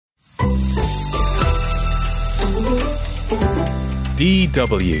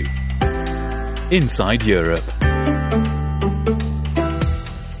DW Inside Europe.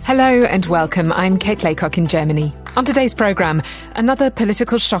 Hello and welcome. I'm Kate Laycock in Germany. On today's programme, another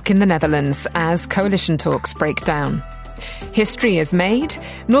political shock in the Netherlands as coalition talks break down. History is made.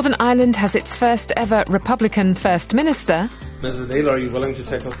 Northern Ireland has its first ever Republican First Minister. Ms O'Neill, are you willing to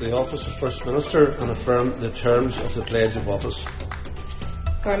take up the office of First Minister and affirm the terms of the pledge of office?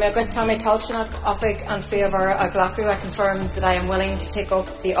 I confirm that I am willing to take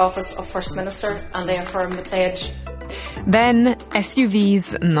up the office of First Minister and I affirm the pledge. Then,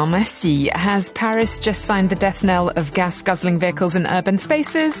 SUVs non merci. Has Paris just signed the death knell of gas-guzzling vehicles in urban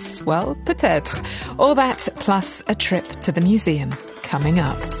spaces? Well, peut-être. All that plus a trip to the museum coming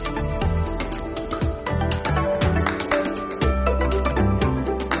up.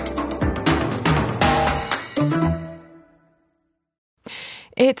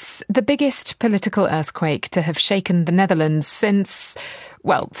 It's the biggest political earthquake to have shaken the Netherlands since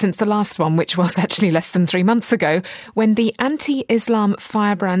the last one, which was actually less than 3 months ago, when the anti-Islam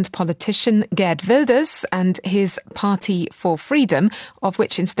firebrand politician Geert Wilders and his Party for Freedom, of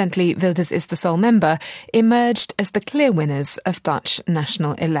which incidentally Wilders is the sole member, emerged as the clear winners of Dutch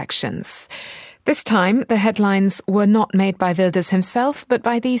national elections. This time, the headlines were not made by Wilders himself, but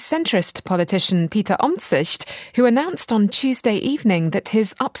by the centrist politician Pieter Omtzigt, who announced on Tuesday evening that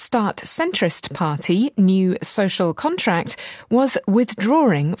his upstart centrist party, New Social Contract, was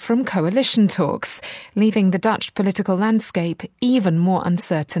withdrawing from coalition talks, leaving the Dutch political landscape even more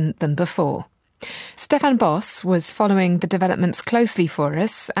uncertain than before. Stefan Bos was following the developments closely for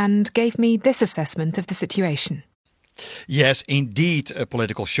us and gave me this assessment of the situation. Yes, indeed a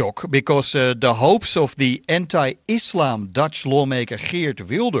political shock, because the hopes of the anti-Islam Dutch lawmaker Geert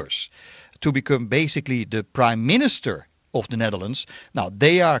Wilders to become basically the prime minister of the Netherlands, now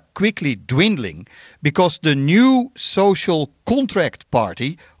they are quickly dwindling because the new social contract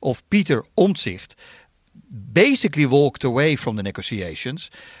party of Pieter Omtzigt basically walked away from the negotiations.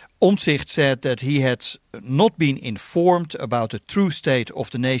 Omtzigt said that he had not been informed about the true state of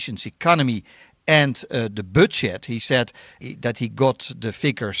the nation's economy and the budget. He said that he got the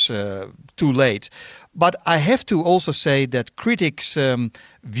figures too late. But I have to also say that critics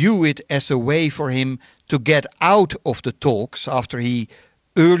view it as a way for him to get out of the talks after he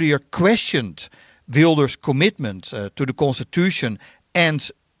earlier questioned Wilders' commitment to the constitution and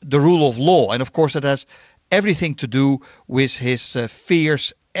the rule of law. And of course that has everything to do with his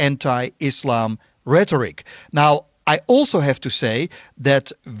fierce anti-Islam rhetoric. Now, I also have to say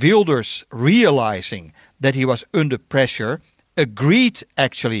that Wilders, realizing that he was under pressure, agreed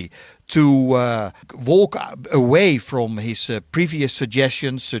actually to walk away from his previous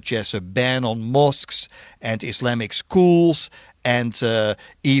suggestions, such as a ban on mosques and Islamic schools, and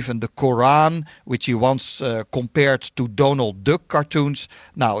even the Quran, which he once compared to Donald Duck cartoons.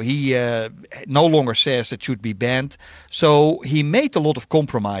 Now, he no longer says it should be banned. So he made a lot of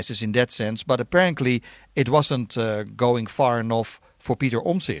compromises in that sense, but apparently it wasn't going far enough for Pieter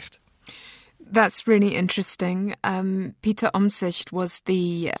Omtzigt. That's really interesting. Pieter Omtzigt was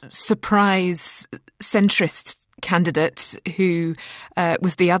the surprise centrist candidate who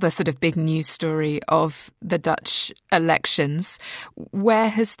was the other sort of big news story of the Dutch elections. Where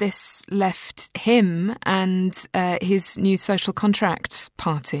has this left him and his New Social Contract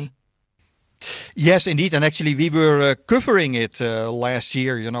party? Yes, indeed. And actually we were covering it last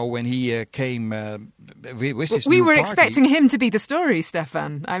year, when he came with his We new were party. expecting him to be the story,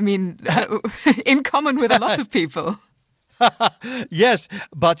 Stefan. I mean, in common with a lot of people. Yes,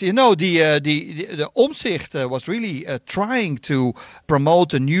 but the Omtzigt was really trying to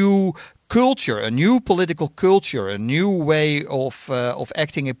promote a new culture, a new political culture, a new way of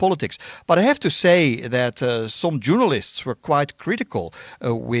acting in politics. But I have to say that some journalists were quite critical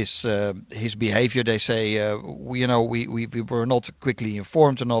with his behavior. They say, we were not quickly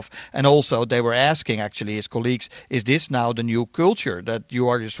informed enough. And also they were asking actually his colleagues, is this now the new culture that you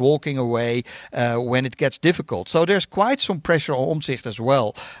are just walking away when it gets difficult? So there's quite some pressure on Omtzigt as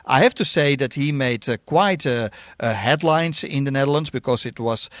well. I have to say that he made quite headlines in the Netherlands because it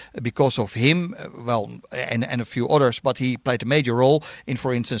was because of him, and a few others, but he played a major role in,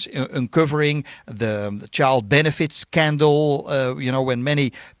 for instance, uncovering the child benefit scandal, when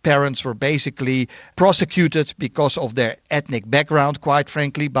many parents were basically prosecuted because of their ethnic background, quite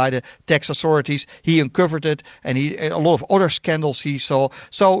frankly, by the tax authorities. He uncovered it, and a lot of other scandals he saw.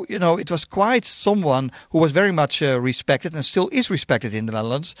 So, it was quite someone who was very much respected and still is respected in the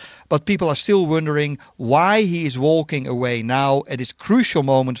Netherlands, but people are still wondering why he is walking away now at this crucial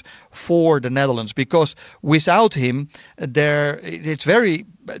moment for the Netherlands, because without him, it's very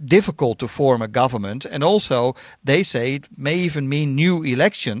difficult to form a government, and also they say it may even mean new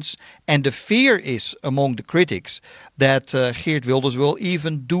elections, and the fear is among the critics that Geert Wilders will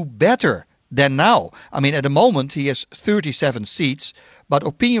even do better than now. I mean, at the moment he has 37 seats, but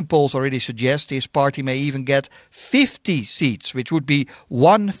opinion polls already suggest his party may even get 50 seats, which would be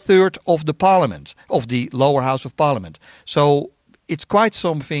 1/3 of the parliament, of the lower house of parliament. So it's quite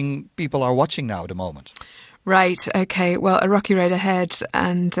something people are watching now at the moment. Right, okay. Well, a rocky road ahead,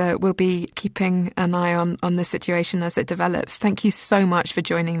 and we'll be keeping an eye on the situation as it develops. Thank you so much for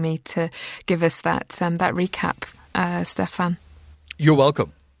joining me to give us that recap, Stefan. You're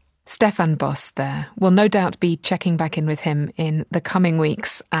welcome. Stefan Bos there. We'll no doubt be checking back in with him in the coming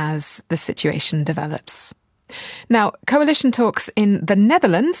weeks as the situation develops. Now, coalition talks in the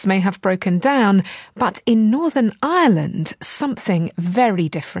Netherlands may have broken down, but in Northern Ireland, something very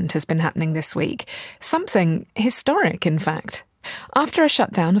different has been happening this week. Something historic, in fact. After a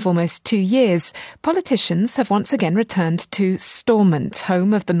shutdown of almost 2 years, politicians have once again returned to Stormont,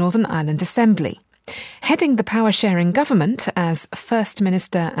 home of the Northern Ireland Assembly. Heading the power-sharing government as First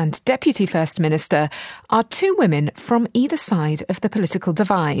Minister and Deputy First Minister are two women from either side of the political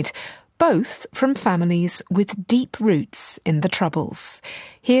divide, both from families with deep roots in the Troubles.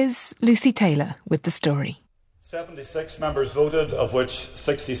 Here's Lucy Taylor with the story. 76 members voted, of which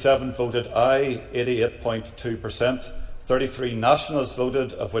 67 voted aye, 88.2%. 33 nationals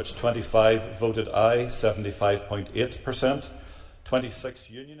voted, of which 25 voted aye, 75.8%. 26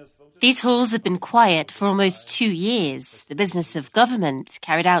 unionists voted. These halls have been quiet for almost 2 years. The business of government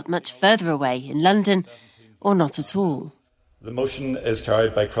carried out much further away in London, or not at all. The motion is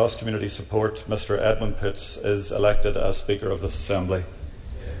carried by cross-community support. Mr Edmund Pitts is elected as Speaker of this Assembly.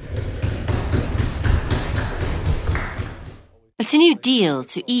 But a new deal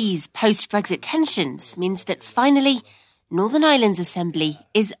to ease post-Brexit tensions means that finally Northern Ireland's Assembly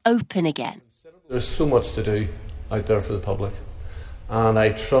is open again. There's so much to do out there for the public, and I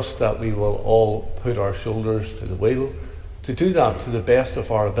trust that we will all put our shoulders to the wheel to do that to the best of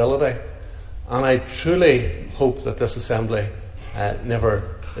our ability. And I truly hope that this Assembly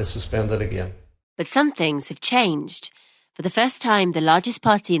never is suspended again. But some things have changed. For the first time, the largest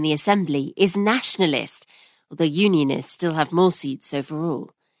party in the Assembly is nationalist, although unionists still have more seats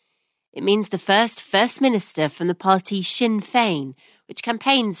overall. It means the First Minister from the party Sinn Féin, which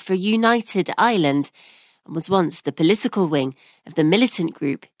campaigns for a united Ireland and was once the political wing of the militant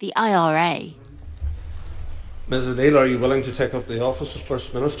group, the IRA. Ms O'Neill, are you willing to take up the office of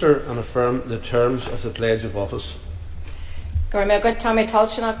First Minister and affirm the terms of the pledge of office? I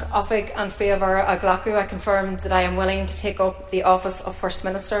confirm that I am willing to take up the office of First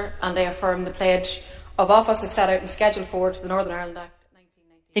Minister, and I affirm the pledge of office as set out in Schedule 4 to the Northern Ireland Act.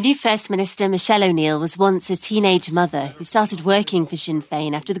 The new First Minister, Michelle O'Neill, was once a teenage mother who started working for Sinn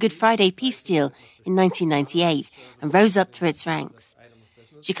Féin after the Good Friday peace deal in 1998 and rose up through its ranks.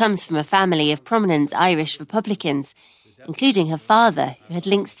 She comes from a family of prominent Irish Republicans, including her father, who had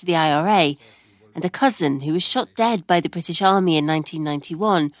links to the IRA, and a cousin who was shot dead by the British Army in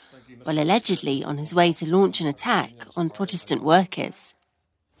 1991, while allegedly on his way to launch an attack on Protestant workers.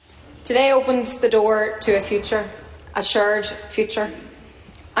 Today opens the door to a future, a shared future.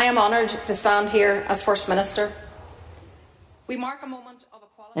 I am honoured to stand here as First Minister. We mark a moment of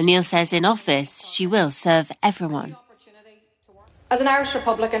equality. O'Neill says in office she will serve everyone. As an Irish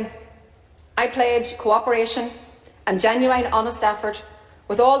Republican, I pledge cooperation and genuine honest effort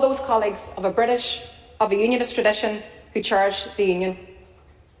with all those colleagues of a unionist tradition who cherish the union.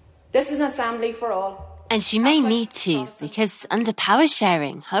 This is an assembly for all. And she may need to, because under power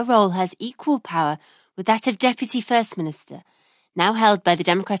sharing, her role has equal power with that of Deputy First Minister, now held by the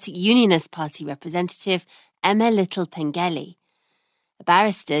Democratic Unionist Party representative Emma Little-Pengelly. A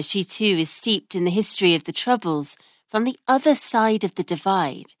barrister, she too is steeped in the history of the Troubles from the other side of the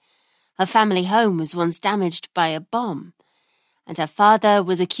divide. Her family home was once damaged by a bomb, and her father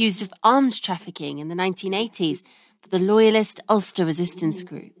was accused of arms trafficking in the 1980s for the loyalist Ulster Resistance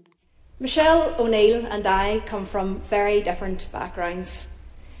Group. Michelle O'Neill and I come from very different backgrounds.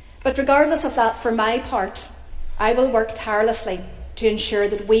 But regardless of that, for my part, I will work tirelessly to ensure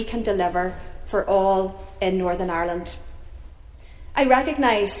that we can deliver for all in Northern Ireland. I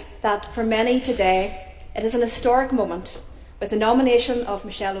recognise that for many today, it is an historic moment with the nomination of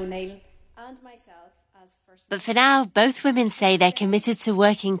Michelle O'Neill and myself as First Minister. But for now, both women say they're committed to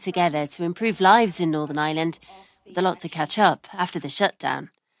working together to improve lives in Northern Ireland, with a lot to catch up after the shutdown.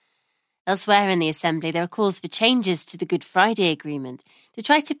 Elsewhere in the Assembly, there are calls for changes to the Good Friday Agreement to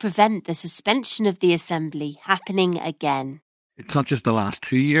try to prevent the suspension of the Assembly happening again. It's not just the last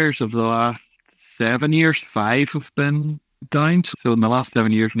 2 years, of the last 7 years, 5 have been down. So in the last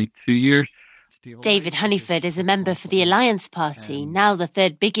 7 years, only 2 years. David Honeyford is a member for the Alliance Party, now the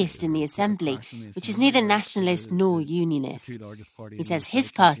third biggest in the Assembly, which is neither nationalist nor unionist. He says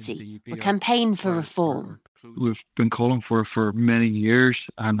his party will campaign for reform. We've been calling for many years,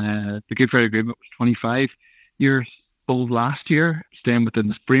 and the Good Friday Agreement was 25 years old last year. Staying within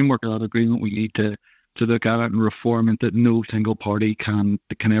the framework of that agreement, we need to look at it and reform it, that no single party can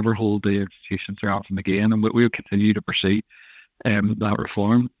ever hold the institutions or have them again, and we'll continue to pursue that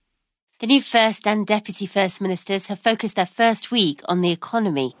reform. The new First and Deputy First Ministers have focused their first week on the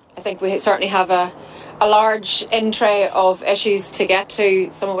economy. I think we certainly have a large in-tray of issues to get to,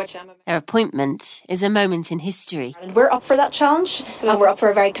 some of which Their appointment is a moment in history. And we're up for that challenge, and we're up for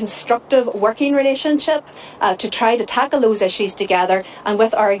a very constructive working relationship to try to tackle those issues together and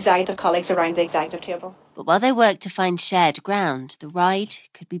with our executive colleagues around the executive table. But while they work to find shared ground, the ride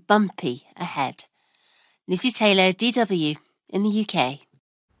could be bumpy ahead. Lucy Taylor, DW, in the UK.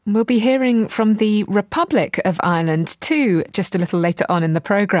 We'll be hearing from the Republic of Ireland too, just a little later on in the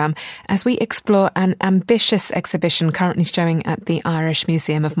programme, as we explore an ambitious exhibition currently showing at the Irish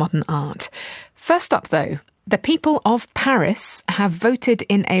Museum of Modern Art. First up, though, the people of Paris have voted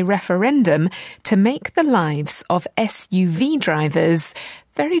in a referendum to make the lives of SUV drivers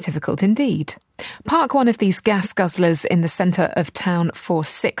very difficult indeed. Park one of these gas guzzlers in the centre of town for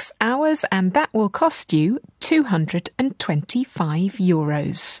 6 hours and that will cost you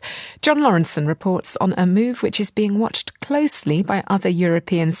 €225. John Lawrenson reports on a move which is being watched closely by other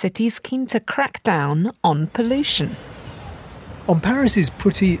European cities keen to crack down on pollution. On Paris's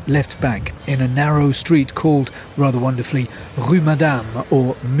pretty left bank, in a narrow street called, rather wonderfully, Rue Madame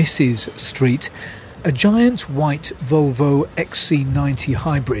or Mrs. Street, a giant white Volvo XC90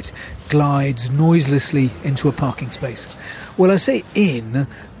 hybrid glides noiselessly into a parking space. Well, I say in,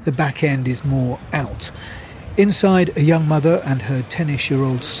 the back end is more out. Inside, a young mother and her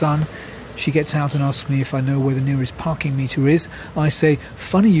 10-ish-year-old son. She gets out and asks me if I know where the nearest parking meter is. I say,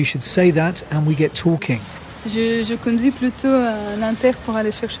 funny you should say that, and we get talking. Je conduis plutôt un inter pour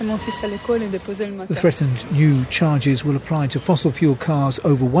aller chercher mon fils à l'école et déposer le matin. The threatened new charges will apply to fossil fuel cars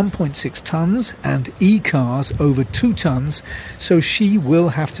over 1.6 tonnes and e-cars over 2 tonnes, so she will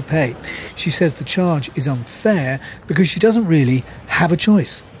have to pay. She says the charge is unfair because she doesn't really have a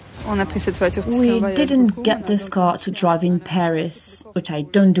choice. We didn't get this car to drive in Paris, which I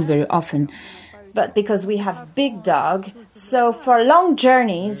don't do very often, but because we have big dog, so for long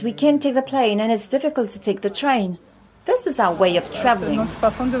journeys we can't take the plane and it's difficult to take the train. This is our way of travelling.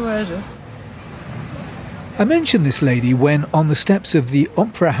 I mentioned this lady when on the steps of the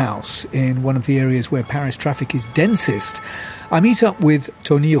Opera House in one of the areas where Paris traffic is densest. I meet up with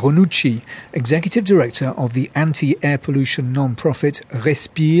Tony Ronucci, Executive Director of the anti-air pollution non-profit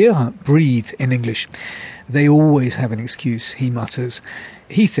Respire, Breathe in English. They always have an excuse, he mutters.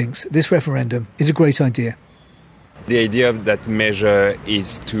 He thinks this referendum is a great idea. The idea of that measure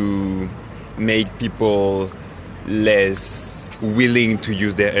is to make people less willing to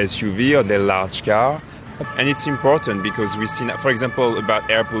use their SUV or their large car. And it's important because we see now, for example, about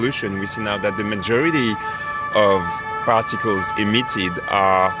air pollution, we see now that the majority of particles emitted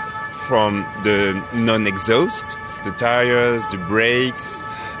are from the non-exhaust, the tires, the brakes,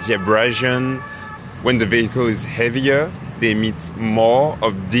 the abrasion. When the vehicle is heavier, they emit more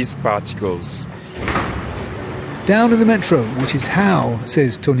of these particles. Down in the metro, which is how,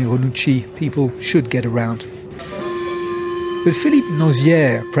 says Tony Ronucci, people should get around. But Philippe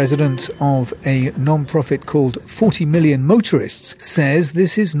Nozière, president of a non-profit called 40 Million Motorists, says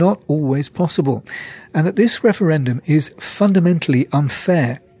this is not always possible and that this referendum is fundamentally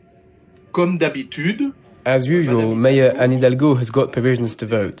unfair. Comme d'habitude, as usual, Mayor Anne Hidalgo has got Parisians to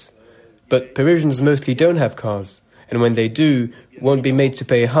vote. But Parisians mostly don't have cars, and when they do, won't be made to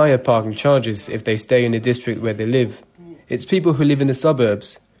pay higher parking charges if they stay in the district where they live. It's people who live in the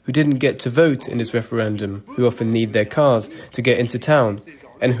suburbs, who didn't get to vote in this referendum, who often need their cars to get into town,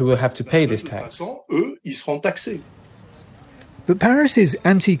 and who will have to pay this tax. But Paris's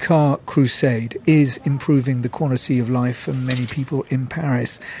anti-car crusade is improving the quality of life for many people in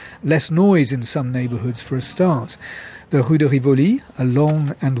Paris. Less noise in some neighbourhoods for a start. The Rue de Rivoli, a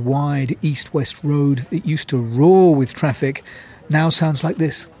long and wide east-west road that used to roar with traffic, now sounds like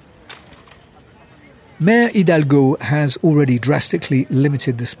this. Mayor Hidalgo has already drastically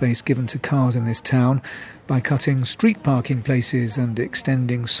limited the space given to cars in this town by cutting street parking places and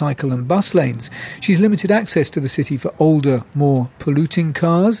extending cycle and bus lanes. She's limited access to the city for older, more polluting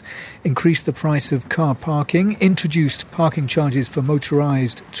cars, increased the price of car parking, introduced parking charges for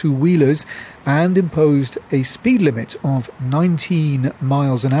motorised two-wheelers, and imposed a speed limit of 19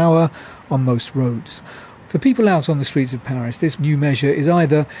 miles an hour on most roads. For people out on the streets of Paris, this new measure is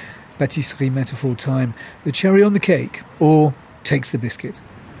either, pâtisserie metaphor time, the cherry on the cake, or takes the biscuit.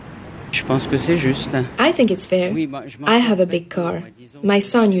 I think it's fair. I have a big car. My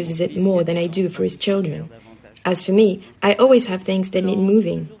son uses it more than I do for his children. As for me, I always have things that need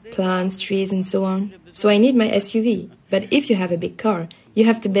moving, plants, trees and so on. So I need my SUV. But if you have a big car, you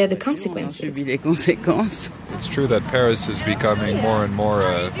have to bear the consequences. It's true that Paris is becoming more and more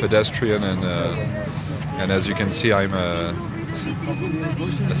pedestrian and as you can see, I'm a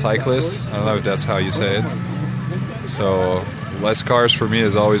cyclist. I don't know if that's how you say it. So less cars for me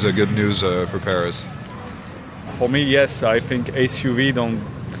is always a good news for Paris. For me, yes, I think SUV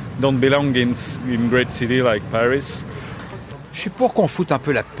don't belong in great city like Paris.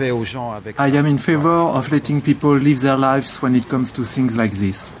 I am in favor of letting people live their lives when it comes to things like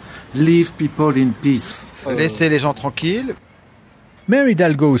this. Leave people in peace. Laissez les gens tranquilles. Mary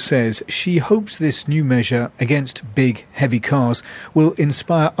Dalgaud says she hopes this new measure against big, heavy cars will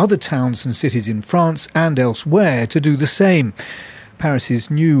inspire other towns and cities in France and elsewhere to do the same. Paris's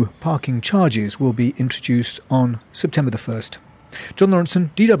new parking charges will be introduced on September the 1st. John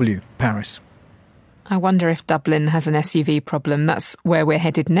Lawrenson, DW, Paris. I wonder if Dublin has an SUV problem. That's where we're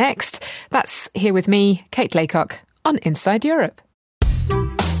headed next. That's Here With Me, Kate Laycock, on Inside Europe.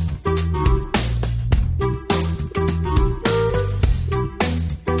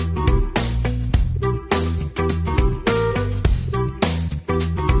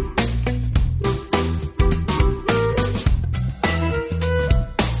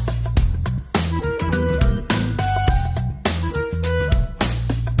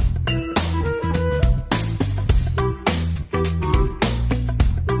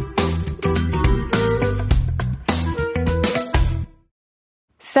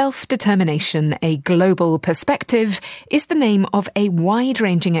 Self-Determination, a Global Perspective is the name of a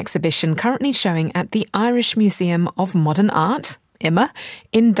wide-ranging exhibition currently showing at the Irish Museum of Modern Art, IMA,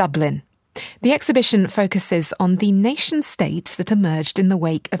 in Dublin. The exhibition focuses on the nation-states that emerged in the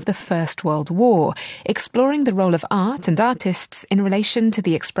wake of the First World War, exploring the role of art and artists in relation to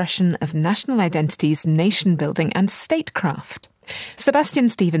the expression of national identities, nation-building and statecraft. Sebastian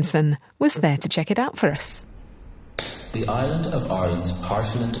Stevenson was there to check it out for us. The island of Ireland's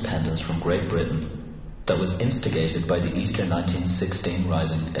partial independence from Great Britain, that was instigated by the Easter 1916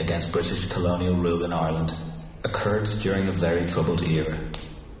 rising against British colonial rule in Ireland, occurred during a very troubled era.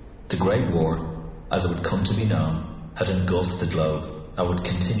 The Great War, as it would come to be known, had engulfed the globe and would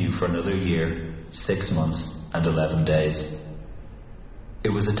continue for another year, 6 months and 11 days.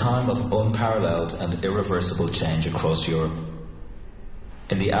 It was a time of unparalleled and irreversible change across Europe.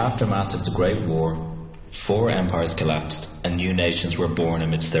 In the aftermath of the Great War, 4 empires collapsed and new nations were born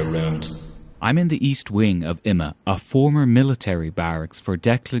amidst their ruins. I'm in the East Wing of IMA, a former military barracks for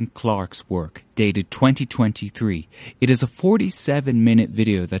Declan Clark's work, dated 2023. It is a 47-minute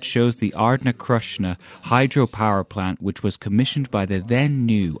video that shows the Ardna Crushna hydropower plant, which was commissioned by the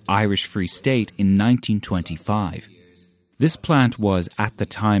then-new Irish Free State in 1925. This plant was, at the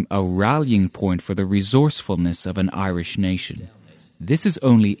time, a rallying point for the resourcefulness of an Irish nation. This is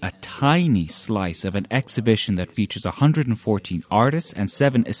only a tiny slice of an exhibition that features 114 artists and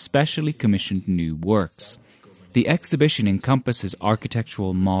 7 especially commissioned new works. The exhibition encompasses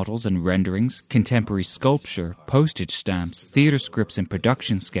architectural models and renderings, contemporary sculpture, postage stamps, theatre scripts and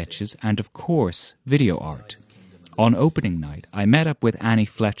production sketches, and of course, video art. On opening night, I met up with Annie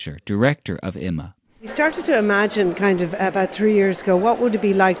Fletcher, director of IMA. We started to imagine about 3 years ago, what would it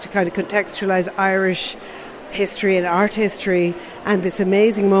be like to contextualise Irish history and art history and this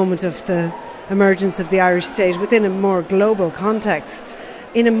amazing moment of the emergence of the Irish state within a more global context,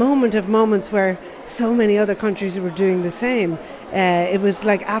 in a moment of moments where so many other countries were doing the same. It was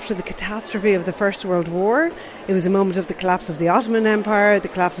like after the catastrophe of the First World War. It was a moment of the collapse of the Ottoman Empire, the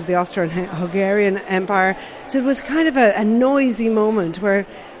collapse of the Austro-Hungarian Empire. So it was kind of a noisy moment where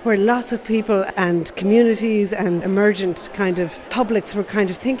lots of people and communities and emergent publics were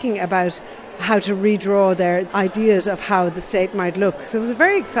thinking about how to redraw their ideas of how the state might look. So it was a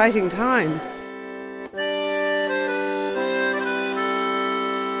very exciting time.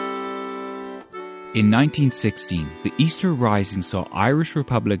 In 1916, the Easter Rising saw Irish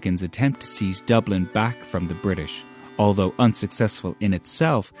Republicans attempt to seize Dublin back from the British. Although unsuccessful in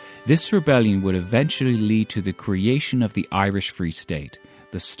itself, this rebellion would eventually lead to the creation of the Irish Free State,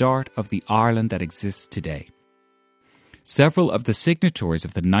 the start of the Ireland that exists today. Several of the signatories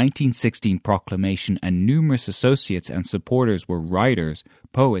of the 1916 proclamation and numerous associates and supporters were writers,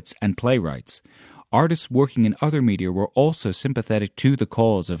 poets and playwrights. Artists working in other media were also sympathetic to the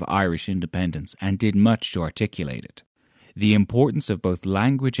cause of Irish independence and did much to articulate it. The importance of both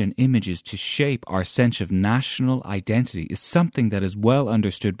language and images to shape our sense of national identity is something that is well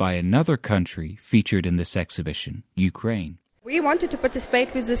understood by another country featured in this exhibition, Ukraine. We wanted to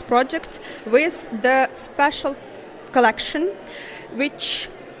participate with this project with the special collection which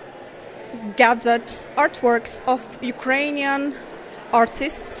gathered artworks of Ukrainian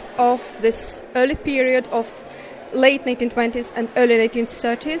artists of this early period of late 1920s and early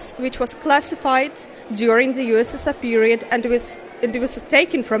 1930s, which was classified during the USSR period and it was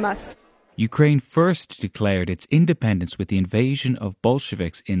taken from us. Ukraine first declared its independence with the invasion of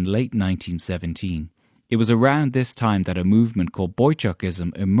Bolsheviks in late 1917. It was around this time that a movement called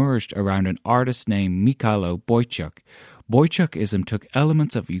Boychukism emerged around an artist named Mikhailo Boychuk. Boychukism took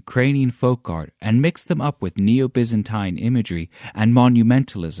elements of Ukrainian folk art and mixed them up with Neo-Byzantine imagery and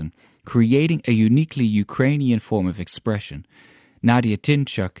monumentalism, creating a uniquely Ukrainian form of expression. Nadia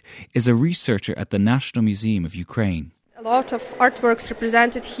Tynchuk is a researcher at the National Museum of Ukraine. A lot of artworks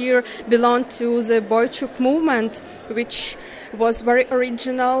represented here belong to the Boychuk movement, which was very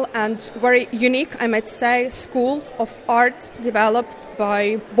original and very unique, I might say, school of art developed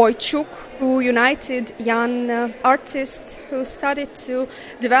by Boychuk, who united young artists who started to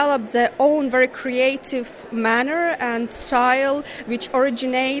develop their own very creative manner and style, which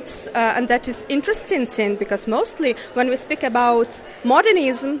originates, and that is interesting thing, because mostly when we speak about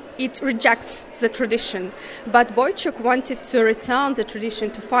modernism, it rejects the tradition. But Boychuk wanted to return the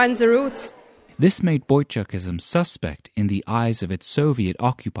tradition, to find the roots. This made Boychukism suspect in the eyes of its Soviet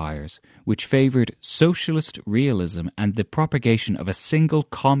occupiers, which favoured socialist realism and the propagation of a single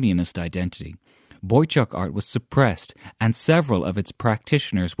communist identity. Boychuk art was suppressed, and several of its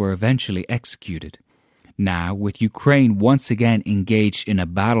practitioners were eventually executed. Now, with Ukraine once again engaged in a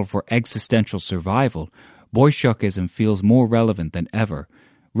battle for existential survival, Boychukism feels more relevant than ever.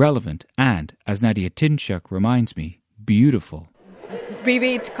 Relevant and, as Nadia Tynchuk reminds me, beautiful.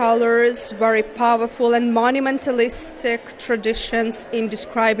 Vivid colors, very powerful and monumentalistic traditions in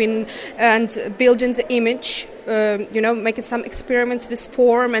describing and building the image, making some experiments with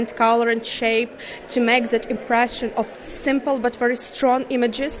form and color and shape to make that impression of simple but very strong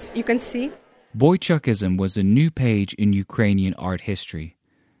images you can see. Boychukism was a new page in Ukrainian art history,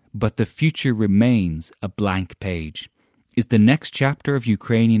 but the future remains a blank page. Is the next chapter of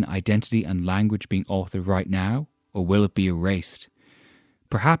Ukrainian identity and language being authored right now, or will it be erased?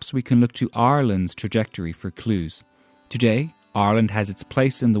 Perhaps we can look to Ireland's trajectory for clues. Today, Ireland has its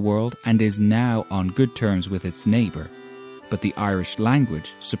place in the world and is now on good terms with its neighbour. But the Irish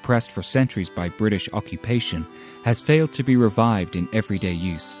language, suppressed for centuries by British occupation, has failed to be revived in everyday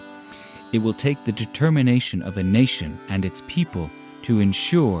use. It will take the determination of a nation and its people to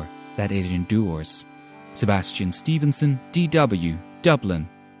ensure that it endures. Sebastian Stevenson, DW, Dublin.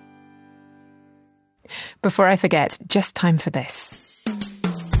 Before I forget, just time for this.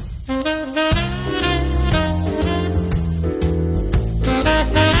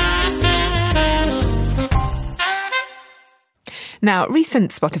 Now,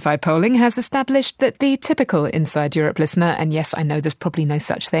 recent Spotify polling has established that the typical Inside Europe listener, and yes, I know there's probably no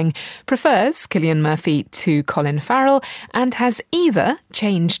such thing, prefers Cillian Murphy to Colin Farrell and has either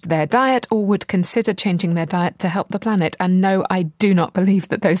changed their diet or would consider changing their diet to help the planet. And no, I do not believe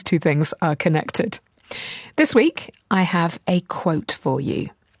that those two things are connected. This week, I have a quote for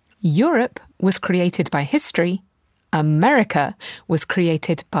you. Europe was created by history. America was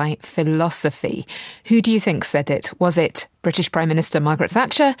created by philosophy. Who do you think said it? Was it British Prime Minister Margaret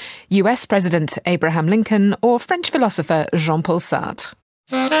Thatcher, US President Abraham Lincoln, or French philosopher Jean-Paul Sartre?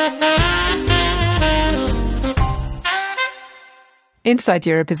 Inside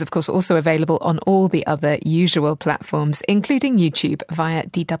Europe is, of course, also available on all the other usual platforms, including YouTube via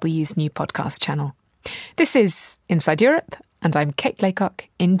DW's new podcast channel. This is Inside Europe, and I'm Kate Laycock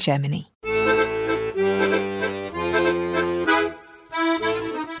in Germany.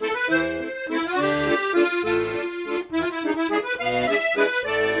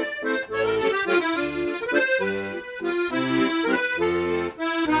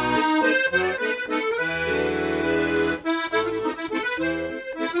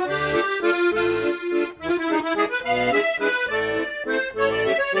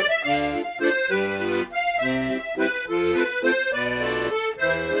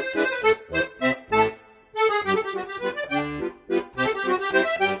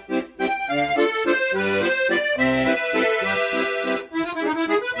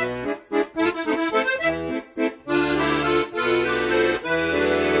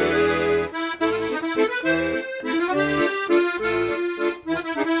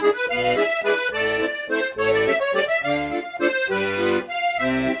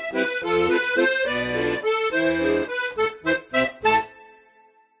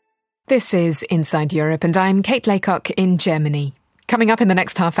 This is Inside Europe, and I'm Kate Laycock in Germany. Coming up in the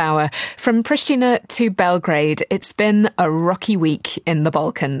next half hour, from Pristina to Belgrade, it's been a rocky week in the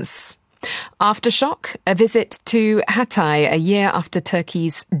Balkans. Aftershock, a visit to Hatay a year after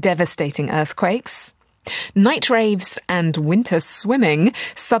Turkey's devastating earthquakes. Night raves and winter swimming.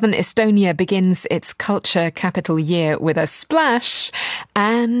 Southern Estonia begins its culture capital year with a splash.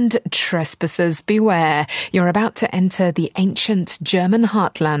 And trespassers beware. You're about to enter the ancient German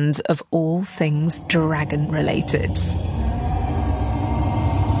heartland of all things dragon-related.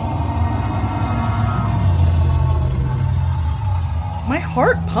 My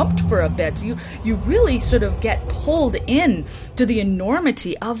heart pumped for a bit. You really sort of get pulled in to the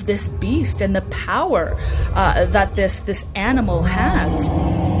enormity of this beast and the power that this animal has.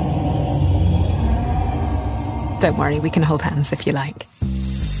 Don't worry, we can hold hands if you like.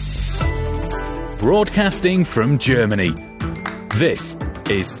 Broadcasting from Germany, this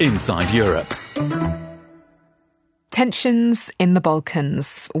is Inside Europe. Tensions in the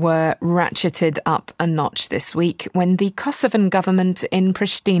Balkans were ratcheted up a notch this week when the Kosovan government in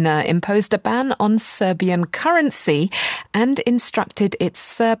Pristina imposed a ban on Serbian currency and instructed its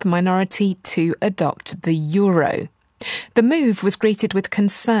Serb minority to adopt the euro. The move was greeted with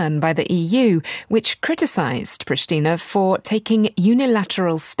concern by the EU, which criticised Pristina for taking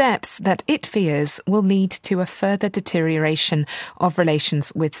unilateral steps that it fears will lead to a further deterioration of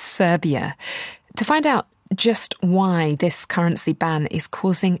relations with Serbia. To find out just why this currency ban is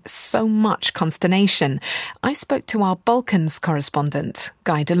causing so much consternation, I spoke to our Balkans correspondent,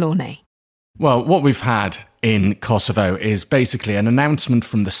 Guy Delaunay. Well, what we've had in Kosovo is basically an announcement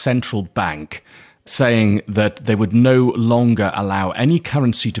from the central bank saying that they would no longer allow any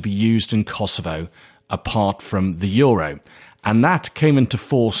currency to be used in Kosovo apart from the euro. And that came into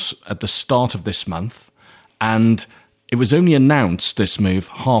force at the start of this month, and it was only announced, this move,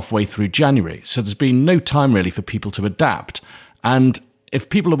 halfway through January, so there's been no time really for people to adapt. And if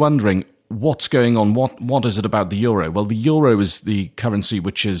people are wondering what's going on, what is it about the euro? Well, the euro is the currency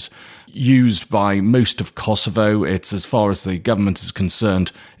which is used by most of Kosovo. It's, as far as the government is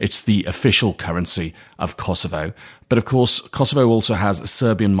concerned, it's the official currency of Kosovo. But of course, Kosovo also has a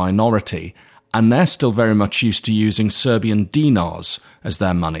Serbian minority, and they're still very much used to using Serbian dinars as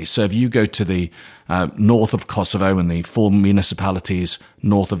their money. So if you go to the north of Kosovo and the 4 municipalities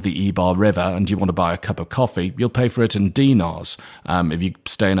north of the Ibar River and you want to buy a cup of coffee, you'll pay for it in dinars. If you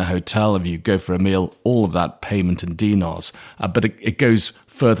stay in a hotel, if you go for a meal, all of that payment in dinars. But it goes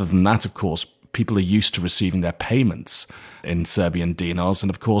further than that, of course. People are used to receiving their payments in Serbian dinars. And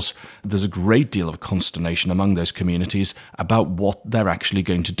of course, there's a great deal of consternation among those communities about what they're actually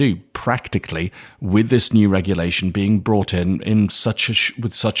going to do practically with this new regulation being brought in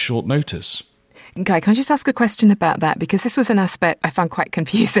with such short notice. Guy, can I just ask a question about that? Because this was an aspect I found quite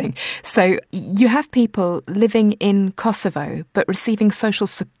confusing. So you have people living in Kosovo but receiving social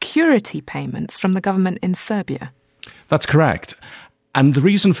security payments from the government in Serbia. That's correct. And the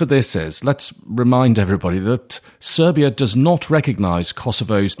reason for this is, let's remind everybody that Serbia does not recognise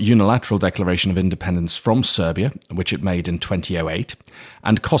Kosovo's unilateral declaration of independence from Serbia, which it made in 2008,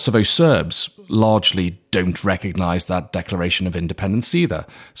 and Kosovo Serbs largely don't recognise that declaration of independence either.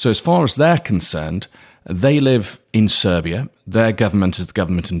 So as far as they're concerned, they live in Serbia. Their government is the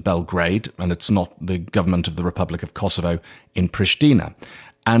government in Belgrade, and it's not the government of the Republic of Kosovo in Pristina.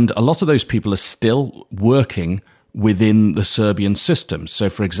 And a lot of those people are still working within the Serbian system. So,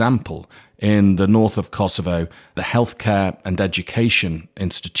 for example, in the north of Kosovo, the healthcare and education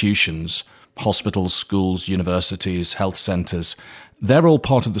institutions, hospitals, schools, universities, health centres, they're all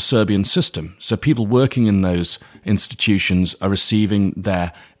part of the Serbian system. So people working in those institutions are receiving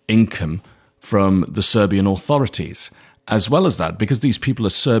their income from the Serbian authorities. As well as that, because these people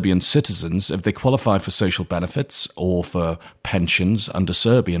are Serbian citizens, if they qualify for social benefits or for pensions under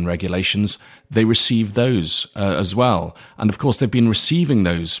Serbian regulations, they receive those as well. And of course, they've been receiving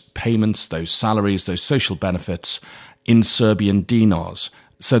those payments, those salaries, those social benefits in Serbian dinars.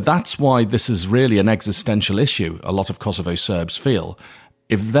 So that's why this is really an existential issue, a lot of Kosovo Serbs feel.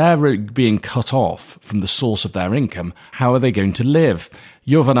 If they're being cut off from the source of their income, how are they going to live?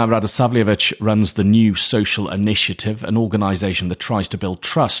 Jovana Radosavljevic runs the New Social Initiative, an organisation that tries to build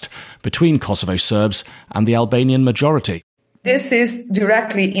trust between Kosovo Serbs and the Albanian majority. This is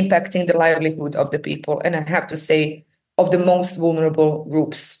directly impacting the livelihood of the people, and I have to say, of the most vulnerable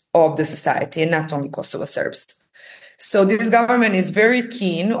groups of the society, and not only Kosovo Serbs. So this government is very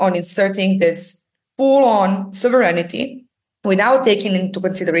keen on inserting this full-on sovereignty without taking into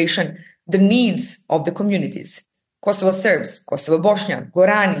consideration the needs of the communities. Kosovo Serbs, Kosovo Bosnian,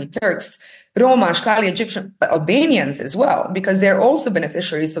 Gorani, Turks, Roma, Ashkali, Egyptian, but Albanians as well, because they're also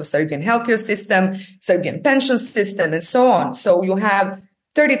beneficiaries of Serbian healthcare system, Serbian pension system, and so on. So you have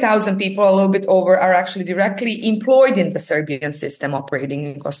 30,000 people, a little bit over, are actually directly employed in the Serbian system operating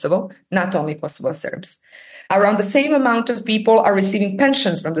in Kosovo, not only Kosovo Serbs. Around the same amount of people are receiving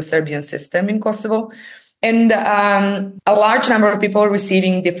pensions from the Serbian system in Kosovo, and a large number of people are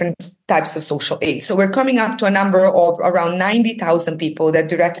receiving different types of social aid. So we're coming up to a number of around 90,000 people that are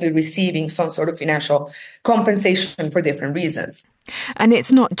directly receiving some sort of financial compensation for different reasons. And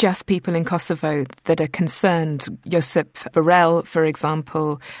it's not just people in Kosovo that are concerned. Josip Borrell, for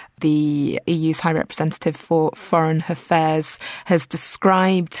example, the EU's High Representative for Foreign Affairs, has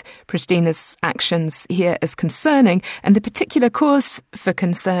described Pristina's actions here as concerning. And the particular cause for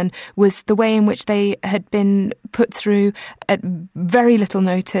concern was the way in which they had been put through at very little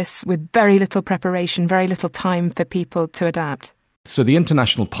notice, with very little preparation, very little time for people to adapt. So the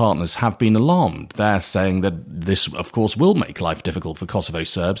international partners have been alarmed. They're saying that this, of course, will make life difficult for Kosovo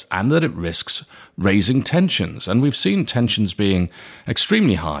Serbs and that it risks raising tensions. And we've seen tensions being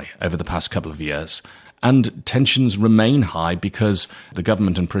extremely high over the past couple of years. And tensions remain high because the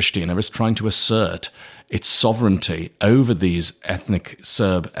government in Pristina is trying to assert its sovereignty over these ethnic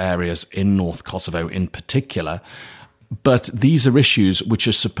Serb areas in North Kosovo in particular. But these are issues which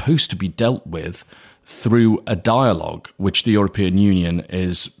are supposed to be dealt with through a dialogue which the European Union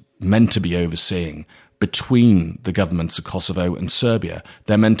is meant to be overseeing between the governments of Kosovo and Serbia.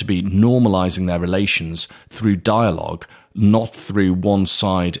 They're meant to be normalising their relations through dialogue, not through one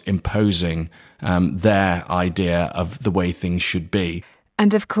side imposing their idea of the way things should be.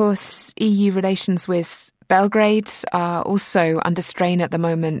 And of course, EU relations with Belgrade are also under strain at the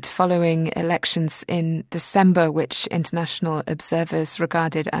moment following elections in December, which international observers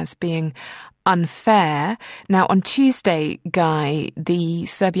regarded as being unfair. Now, on Tuesday, Guy, the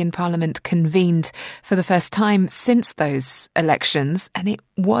Serbian parliament convened for the first time since those elections, and it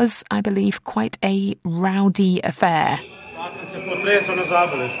was, I believe, quite a rowdy affair.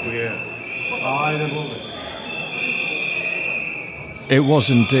 It was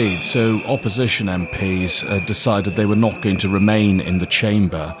indeed. So opposition MPs decided they were not going to remain in the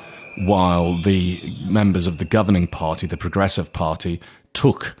chamber while the members of the governing party, the Progressive Party,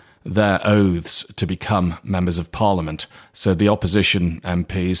 took their oaths to become members of parliament. So the opposition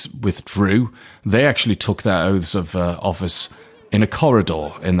MPs withdrew. They actually took their oaths of office in a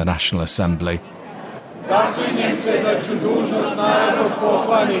corridor in the National Assembly.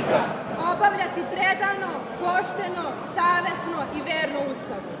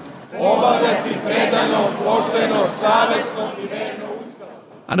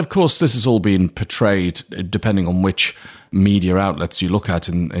 And of course, this has all been portrayed, depending on which media outlets you look at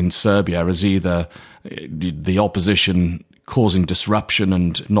in Serbia, as either the opposition causing disruption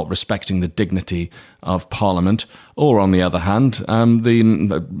and not respecting the dignity of parliament, or on the other hand, the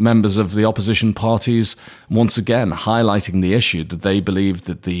members of the opposition parties once again highlighting the issue that they believe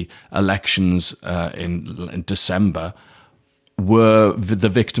that the elections in December were the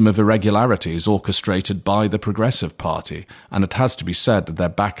victim of irregularities orchestrated by the Progressive Party. And it has to be said that they're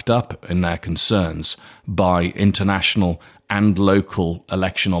backed up in their concerns by international and local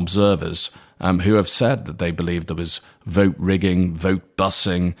election observers who have said that they believe there was vote rigging, vote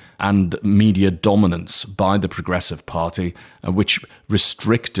busing, and media dominance by the Progressive Party, which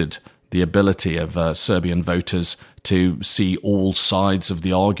restricted the ability of Serbian voters to see all sides of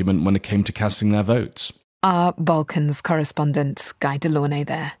the argument when it came to casting their votes. Our Balkans correspondent, Guy Delaunay,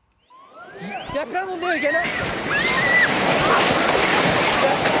 there.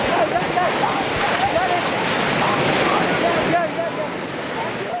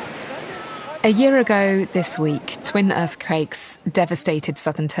 A year ago this week, twin earthquakes devastated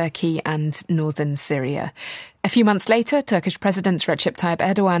southern Turkey and northern Syria. A few months later, Turkish President Recep Tayyip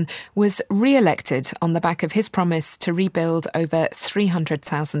Erdogan was re-elected on the back of his promise to rebuild over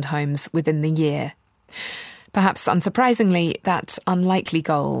 300,000 homes within the year. Perhaps unsurprisingly, that unlikely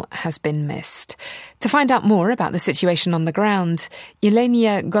goal has been missed. To find out more about the situation on the ground,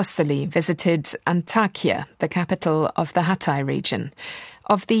 Jelenia Gosteli visited Antakya, the capital of the Hatay region.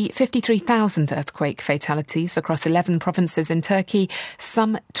 Of the 53,000 earthquake fatalities across 11 provinces in Turkey,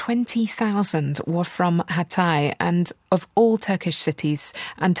 some 20,000 were from Hatay, and of all Turkish cities,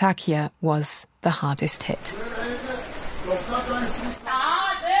 Antakya was the hardest hit.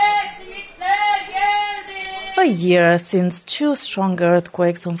 A year since two strong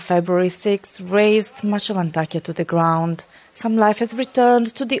earthquakes on February 6 razed much of Antakya to the ground. Some life has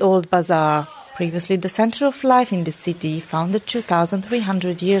returned to the old bazaar, previously the center of life in the city, founded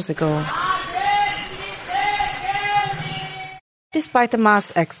 2,300 years ago. Despite a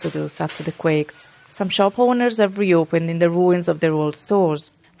mass exodus after the quakes, some shop owners have reopened in the ruins of their old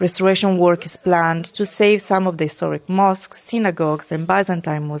stores. Restoration work is planned to save some of the historic mosques, synagogues and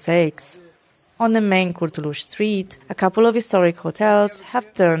Byzantine mosaics. On the main Kurtuluş Street, a couple of historic hotels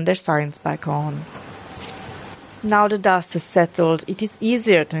have turned their signs back on. Now the dust has settled, it is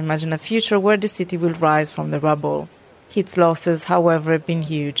easier to imagine a future where the city will rise from the rubble. Its losses, however, have been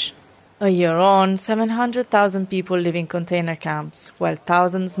huge. A year on, 700,000 people live in container camps, while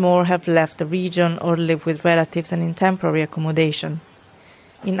thousands more have left the region or live with relatives and in temporary accommodation.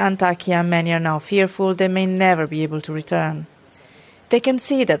 In Antakya, many are now fearful they may never be able to return. They can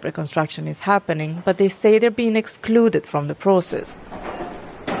see that reconstruction is happening, but they say they're being excluded from the process.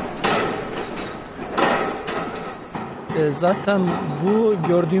 Zaten bu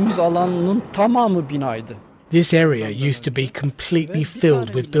gördüğümüz alanın tamamı binaydı. This area used to be completely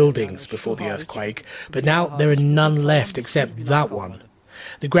filled with buildings before the earthquake, but now there are none left except that one.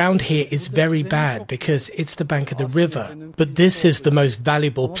 The ground here is very bad because it's the bank of the river, but this is the most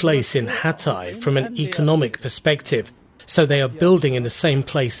valuable place in Hatay from an economic perspective. So they are building in the same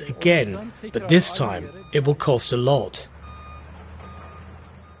place again, but this time it will cost a lot.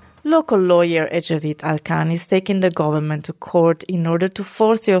 Local lawyer Ecevit Alkan is taking the government to court in order to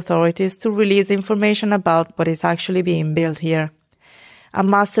force the authorities to release information about what is actually being built here. A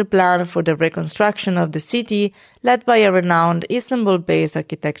master plan for the reconstruction of the city, led by a renowned Istanbul-based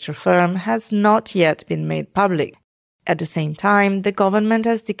architecture firm, has not yet been made public. At the same time, the government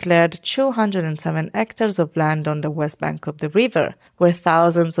has declared 207 hectares of land on the west bank of the river, where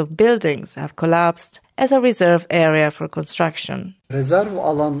thousands of buildings have collapsed, as a reserve area for construction. Rezerv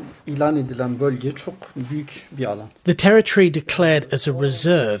alan ilan edilen bölge çok büyük bir alan. The territory declared as a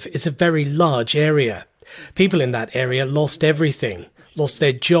reserve is a very large area. People in that area lost everything, lost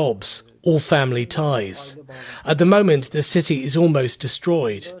their jobs, all family ties. At the moment, the city is almost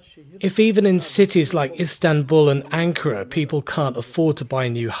destroyed. If even in cities like Istanbul and Ankara people can't afford to buy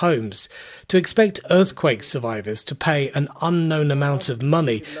new homes, to expect earthquake survivors to pay an unknown amount of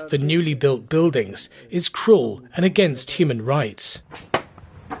money for newly built buildings is cruel and against human rights.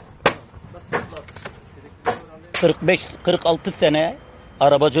 45-46 sene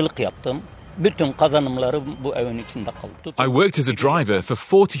arabacılık yaptım. Bütün kazanımlarım bu evin içinde kaldı. I worked as a driver for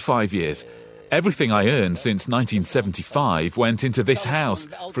 45 years. Everything I earned since 1975 went into this house.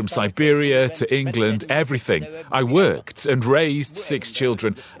 From Siberia to England, everything. I worked and raised 6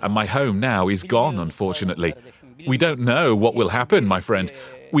 children, and my home now is gone, unfortunately. We don't know what will happen, my friend.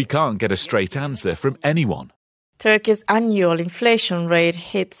 We can't get a straight answer from anyone. Turkey's annual inflation rate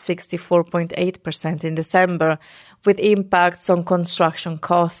hit 64.8% in December, with impacts on construction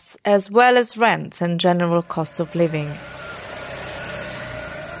costs as well as rents and general cost of living.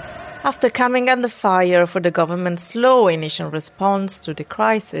 After coming under fire for the government's slow initial response to the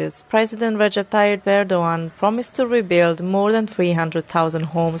crisis, President Recep Tayyip Erdogan promised to rebuild more than 300,000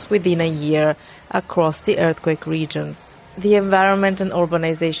 homes within a year across the earthquake region. The Environment and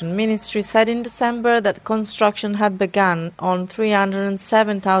Urbanization Ministry said in December that construction had begun on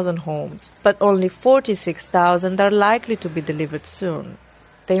 307,000 homes, but only 46,000 are likely to be delivered soon.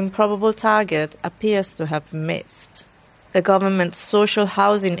 The improbable target appears to have missed. The government's social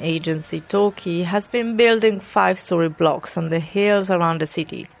housing agency, Toki, has been building 5-story blocks on the hills around the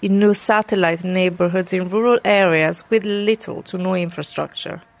city, in new satellite neighborhoods in rural areas with little to no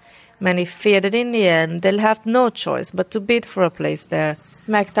infrastructure. Many fear that in the end they'll have no choice but to bid for a place there.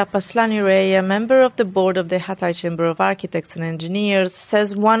 Mektap Aslanirey, a member of the board of the Hatay Chamber of Architects and Engineers,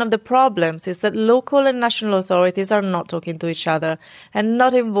 says one of the problems is that local and national authorities are not talking to each other and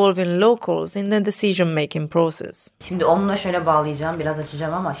not involving locals in the decision-making process. Şimdi onunla şöyle bağlayacağım, biraz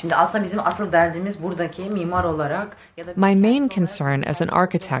açacağım ama şimdi aslında bizim asıl derdimiz buradaki mimar olarak ya da My main concern as an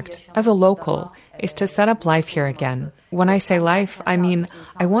architect, as a local, is to set up life here again. When I say life, I mean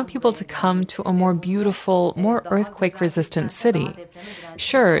I want people to come to a more beautiful, more earthquake-resistant city.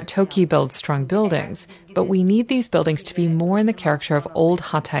 Sure, Toki builds strong buildings, but we need these buildings to be more in the character of old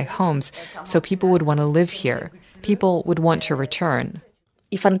Hatay homes, so people would want to live here. People would want to return.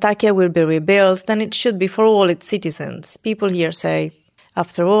 If Antakya will be rebuilt, then it should be for all its citizens, people here say.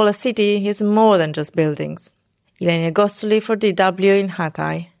 After all, a city is more than just buildings. Ilenia Gostuli for DW in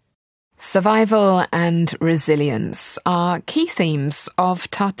Hatay. Survival and resilience are key themes of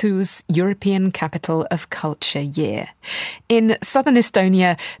Tartu's European Capital of Culture Year. In southern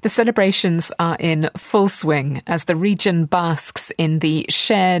Estonia, the celebrations are in full swing as the region basks in the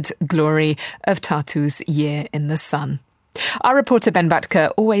shared glory of Tartu's Year in the Sun. Our reporter Ben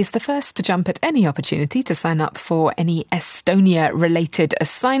Batka, always the first to jump at any opportunity to sign up for any Estonia-related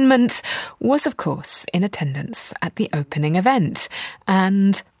assignment, was of course in attendance at the opening event,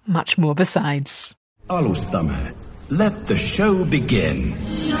 and much more besides. Alustame. Let the show begin.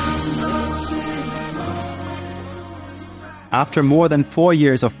 After more than 4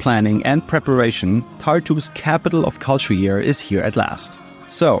 years of planning and preparation, Tartu's Capital of Culture Year is here at last.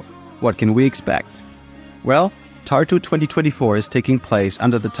 So, what can we expect? Well, Tartu 2024 is taking place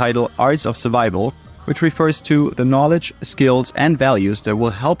under the title Arts of Survival, which refers to the knowledge, skills and values that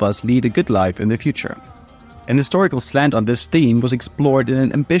will help us lead a good life in the future. An historical slant on this theme was explored in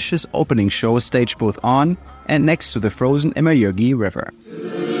an ambitious opening show staged both on and next to the frozen Emerjõgi River.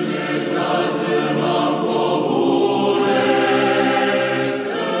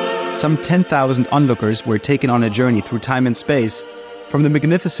 Some 10,000 onlookers were taken on a journey through time and space, from the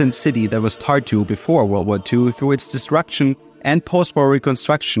magnificent city that was Tartu before World War II through its destruction and post-war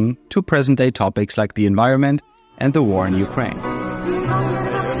reconstruction to present-day topics like the environment and the war in Ukraine.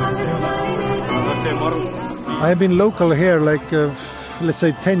 I have been local here let's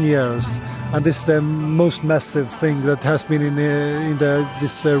say 10 years, and this is the most massive thing that has been in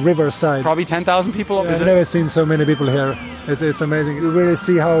this riverside. Probably 10,000 people visit. I've never seen so many people here. It's amazing. You really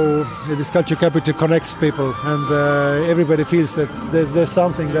see how this culture capital connects people, and everybody feels that there's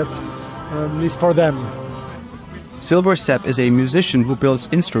something that is for them. Silver Sepp is a musician who builds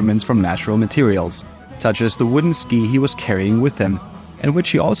instruments from natural materials, such as the wooden ski he was carrying with him, and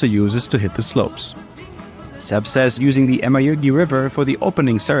which he also uses to hit the slopes. Sepp says using the Emerjõgi River for the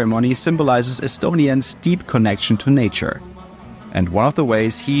opening ceremony symbolizes Estonians' deep connection to nature. And one of the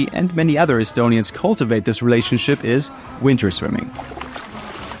ways he and many other Estonians cultivate this relationship is winter swimming.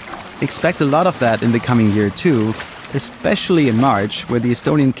 Expect a lot of that in the coming year too, especially in March, where the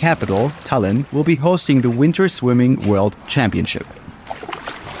Estonian capital, Tallinn, will be hosting the Winter Swimming World Championship.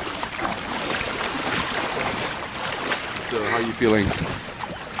 So how are you feeling?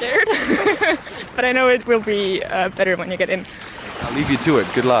 Scared, but I know it will be better when you get in. I'll leave you to it.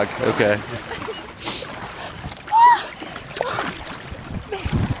 Good luck. Okay.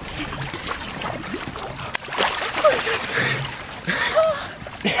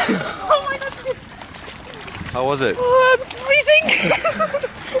 Oh my God! How was it? Freezing.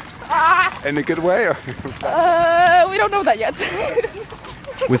 In a good way? Or? We don't know that yet.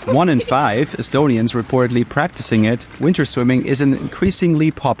 With 1 in 5 Estonians reportedly practicing it, winter swimming is an increasingly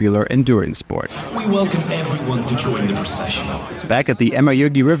popular endurance sport. We welcome everyone to join the procession. Back at the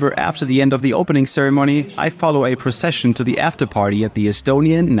Emerjõgi River after the end of the opening ceremony, I follow a procession to the after-party at the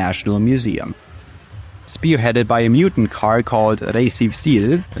Estonian National Museum. Spearheaded by a mutant car called Reisiv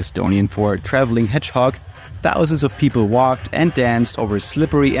Siil, Estonian for traveling hedgehog, thousands of people walked and danced over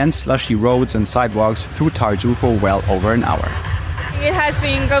slippery and slushy roads and sidewalks through Tartu for well over an hour. It has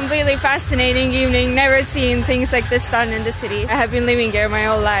been completely fascinating evening, never seen things like this done in the city. I have been living here my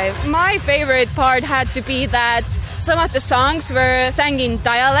whole life. My favorite part had to be that some of the songs were sang in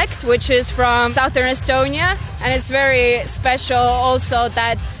dialect, which is from southern Estonia, and it's very special also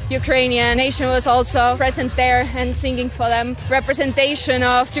that Ukrainian nation was also present there and singing for them. Representation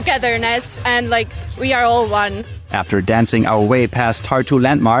of togetherness and like we are all one. After dancing our way past Tartu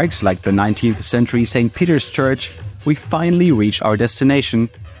landmarks like the 19th century St. Peter's Church, we finally reach our destination,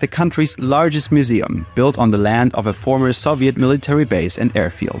 the country's largest museum, built on the land of a former Soviet military base and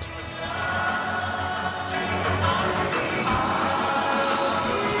airfield.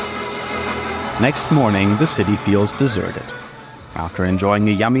 Next morning, the city feels deserted. After enjoying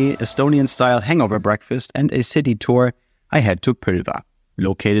a yummy Estonian-style hangover breakfast and a city tour, I head to Põlva.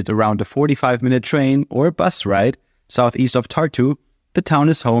 Located around a 45-minute train or bus ride southeast of Tartu, the town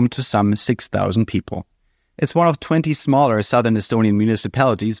is home to some 6,000 people. It's one of 20 smaller southern Estonian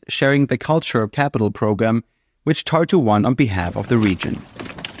municipalities sharing the Culture Capital program, which Tartu won on behalf of the region.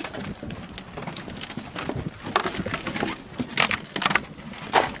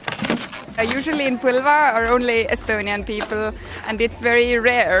 Usually in Põlva are only Estonian people, and it's very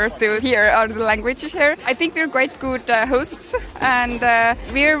rare to hear other languages here. I think we're quite good hosts, and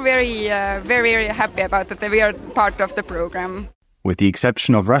we're very happy about that we are part of the program. With the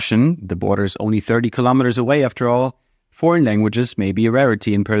exception of Russian, the border is only 30 kilometers away after all, foreign languages may be a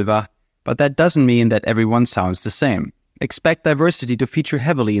rarity in Põlva, but that doesn't mean that everyone sounds the same. Expect diversity to feature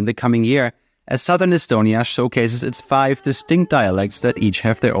heavily in the coming year, as southern Estonia showcases its 5 distinct dialects that each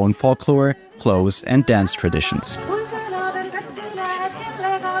have their own folklore, clothes and dance traditions.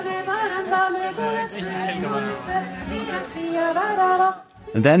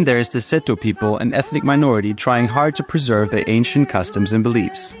 And then there's the Seto people, an ethnic minority trying hard to preserve their ancient customs and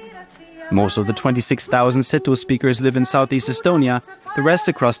beliefs. Most of the 26,000 Seto speakers live in southeast Estonia, the rest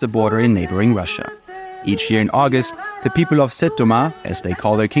across the border in neighboring Russia. Each year in August, the people of Setomaa, as they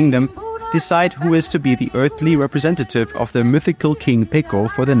call their kingdom, decide who is to be the earthly representative of the mythical King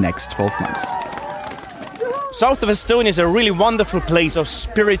Peko for the next 12 months. South of Estonia is a really wonderful place of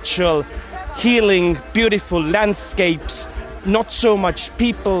spiritual healing, beautiful landscapes, not so much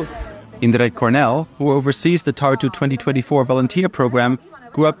people. Indrek Cornell, who oversees the Tartu 2024 volunteer program,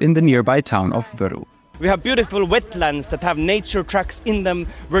 grew up in the nearby town of Võru. We have beautiful wetlands that have nature tracks in them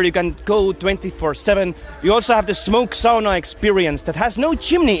where you can go 24/7. You also have the smoke sauna experience that has no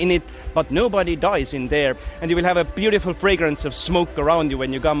chimney in it, but nobody dies in there. And you will have a beautiful fragrance of smoke around you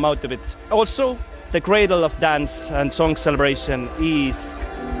when you come out of it. Also, the cradle of dance and song celebration is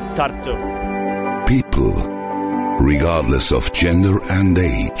Tartu. People, regardless of gender and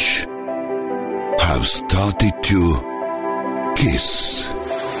age, have started to kiss.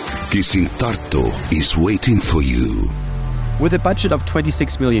 Kissing Tartu is waiting for you. With a budget of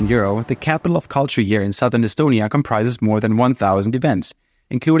 26 million euro, the Capital of Culture year in southern Estonia comprises more than 1,000 events,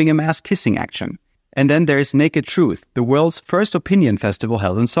 including a mass kissing action. And then there's Naked Truth, the world's first opinion festival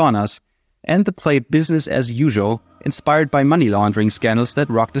held in saunas, and the play Business as Usual, inspired by money laundering scandals that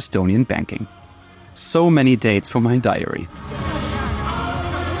rocked Estonian banking. So many dates for my diary.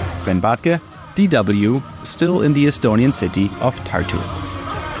 Ben Batke, DW, still in the Estonian city of Tartu.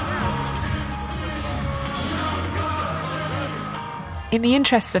 In the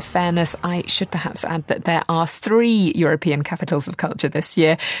interests of fairness, I should perhaps add that there are 3 European capitals of culture this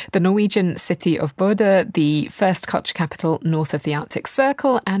year. The Norwegian city of Bodø, the first culture capital north of the Arctic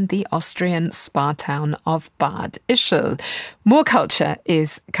Circle, and the Austrian spa town of Bad Ischl. More culture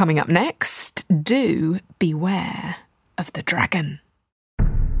is coming up next. Do beware of the dragon.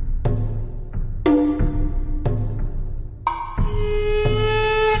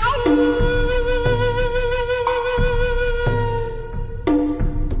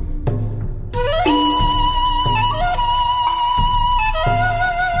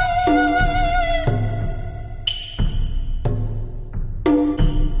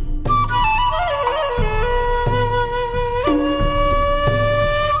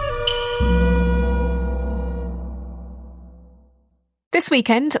 This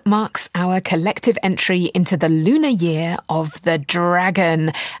weekend marks our collective entry into the lunar year of the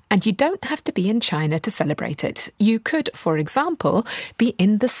dragon. And you don't have to be in China to celebrate it. You could, for example, be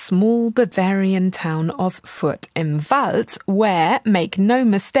in the small Bavarian town of Fürth im Wald, where, make no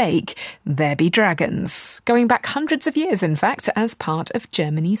mistake, there be dragons. Going back hundreds of years, in fact, as part of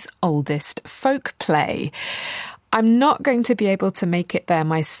Germany's oldest folk play. I'm not going to be able to make it there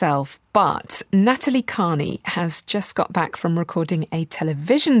myself, but Natalie Carney has just got back from recording a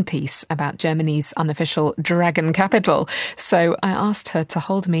television piece about Germany's unofficial dragon capital. So I asked her to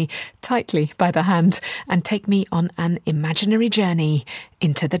hold me tightly by the hand and take me on an imaginary journey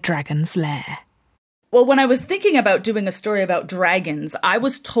into the dragon's lair. Well, when I was thinking about doing a story about dragons, I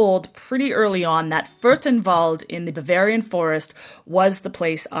was told pretty early on that Fürth im Wald in the Bavarian forest was the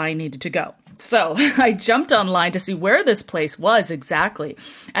place I needed to go. So I jumped online to see where this place was exactly.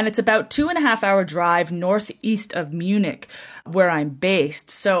 And it's about 2.5 hour drive northeast of Munich, where I'm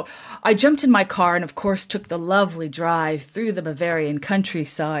based. So I jumped in my car and, of course, took the lovely drive through the Bavarian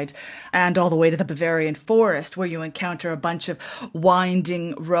countryside and all the way to the Bavarian forest, where you encounter a bunch of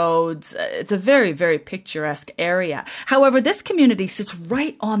winding roads. It's a very, very picturesque area. However, this community sits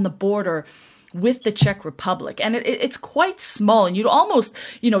right on the border with the Czech Republic. And it's quite small, and you'd almost,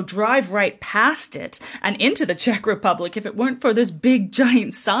 drive right past it and into the Czech Republic if it weren't for this big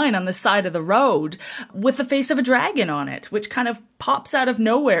giant sign on the side of the road with the face of a dragon on it, which kind of pops out of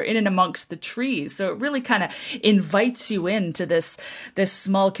nowhere in and amongst the trees. So it really kind of invites you into this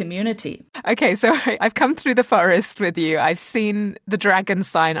small community. Okay, so I've come through the forest with you. I've seen the dragon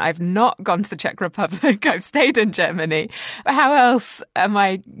sign. I've not gone to the Czech Republic. I've stayed in Germany. How else am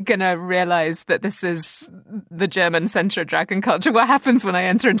I going to realize that this is the German centre of dragon culture? What happens when I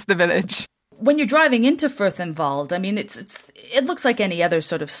enter into the village? When you're driving into Fürth im Wald, I mean, it looks like any other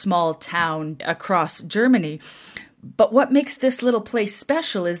sort of small town across Germany. But what makes this little place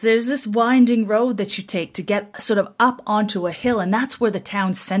special is there's this winding road that you take to get sort of up onto a hill, and that's where the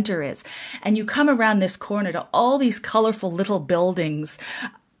town center is. And you come around this corner to all these colorful little buildings.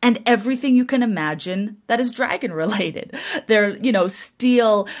 and everything you can imagine that is dragon related. There are,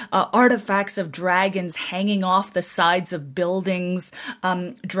 steel artifacts of dragons hanging off the sides of buildings,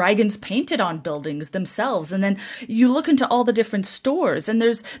 dragons painted on buildings themselves. And then you look into all the different stores and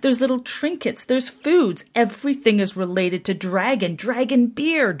there's little trinkets, there's foods. Everything is related to dragon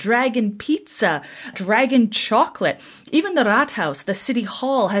beer, dragon pizza, dragon chocolate. Even the Rathaus, the city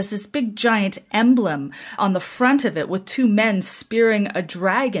hall, has this big giant emblem on the front of it with two men spearing a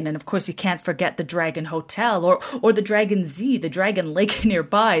dragon. And of course, you can't forget the Dragon Hotel or the Dragon Z, the Dragon Lake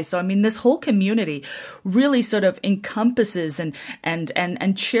nearby. So, I mean, this whole community really sort of encompasses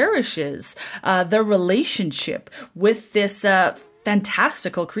and cherishes their relationship with this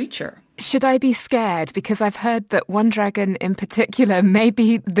fantastical creature. Should I be scared? Because I've heard that one dragon in particular may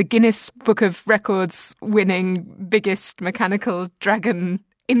be the Guinness Book of Records winning biggest mechanical dragon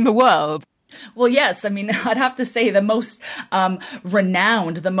in the world. Well, yes. I mean, I'd have to say the most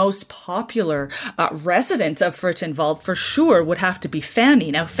renowned, the most popular resident of Furtenwald for sure would have to be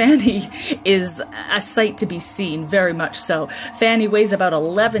Fanny. Now, Fanny is a sight to be seen, very much so. Fanny weighs about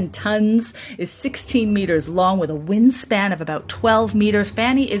 11 tons, is 16 meters long with a wingspan of about 12 meters.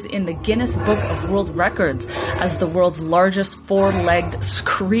 Fanny is in the Guinness Book of World Records as the world's largest four-legged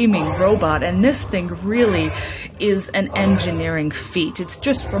screaming robot. And this thing really is an engineering feat. It's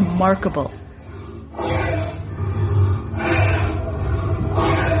just remarkable.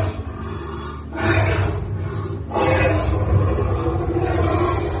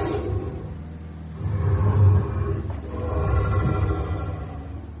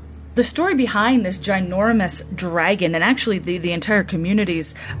 The story behind this ginormous dragon, and actually the entire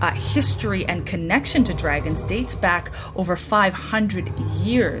community's history and connection to dragons, dates back over 500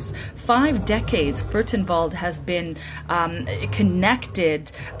 years. 5 decades, Furtenwald has been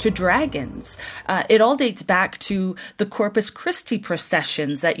connected to dragons. It all dates back to the Corpus Christi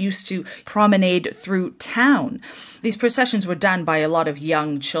processions that used to promenade through town. These processions were done by a lot of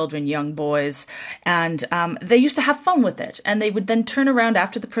young children, young boys, and they used to have fun with it. And they would then turn around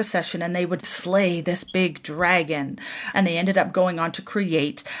after the procession and they would slay this big dragon. And they ended up going on to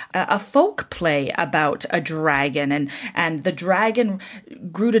create a folk play about a dragon. And the dragon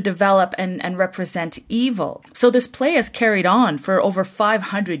grew to develop and represent evil. So this play has carried on for over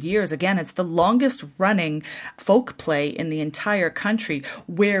 500 years. Again, it's the longest running folk play in the entire country,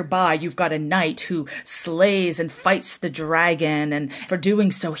 whereby you've got a knight who slays and fights the dragon, and for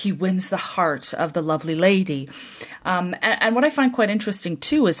doing so, he wins the heart of the lovely lady. And what I find quite interesting,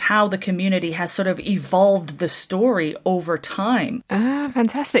 too, is how the community has sort of evolved the story over time.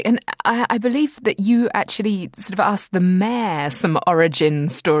 Fantastic. And I believe that you actually sort of asked the mayor some origin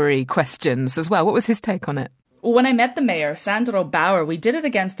story questions as well. What was his take on it? When I met the mayor, Sandro Bauer, we did it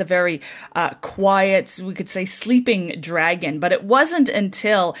against a very quiet, we could say sleeping dragon. But it wasn't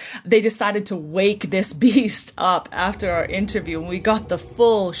until they decided to wake this beast up after our interview and we got the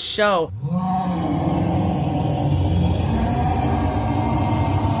full show.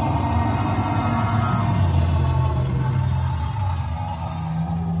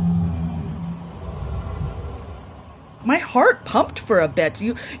 My heart pumped for a bit.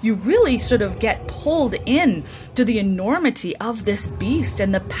 You really sort of get pulled in to the enormity of this beast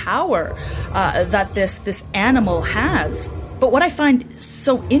and the power that this animal has. But what I find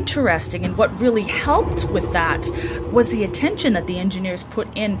so interesting and what really helped with that was the attention that the engineers put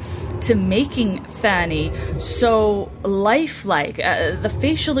in to making Fanny so lifelike. The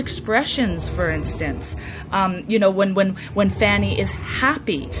facial expressions, for instance, when Fanny is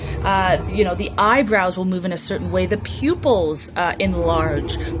happy, the eyebrows will move in a certain way. The pupils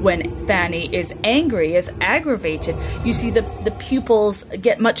enlarge. When Fanny is angry, is aggravated, you see the pupils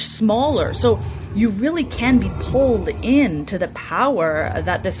get much smaller. So you really can be pulled in to the power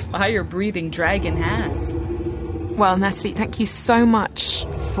that this fire-breathing dragon has. Well, Natalie, thank you so much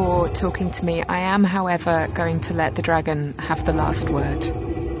for talking to me. I am, however, going to let the dragon have the last word.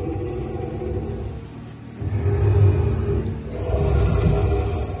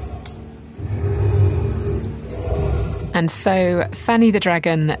 And so Fanny the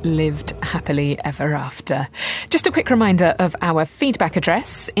Dragon lived happily ever after. Just a quick reminder of our feedback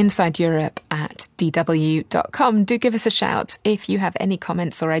address, insideeurope@dw.com. Do give us a shout if you have any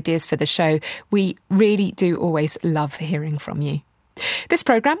comments or ideas for the show. We really do always love hearing from you. This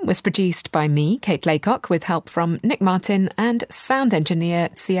programme was produced by me, Kate Laycock, with help from Nick Martin and sound engineer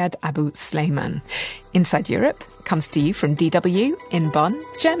Ziad Abu Sleiman. Inside Europe comes to you from DW in Bonn,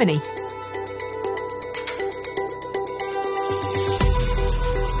 Germany.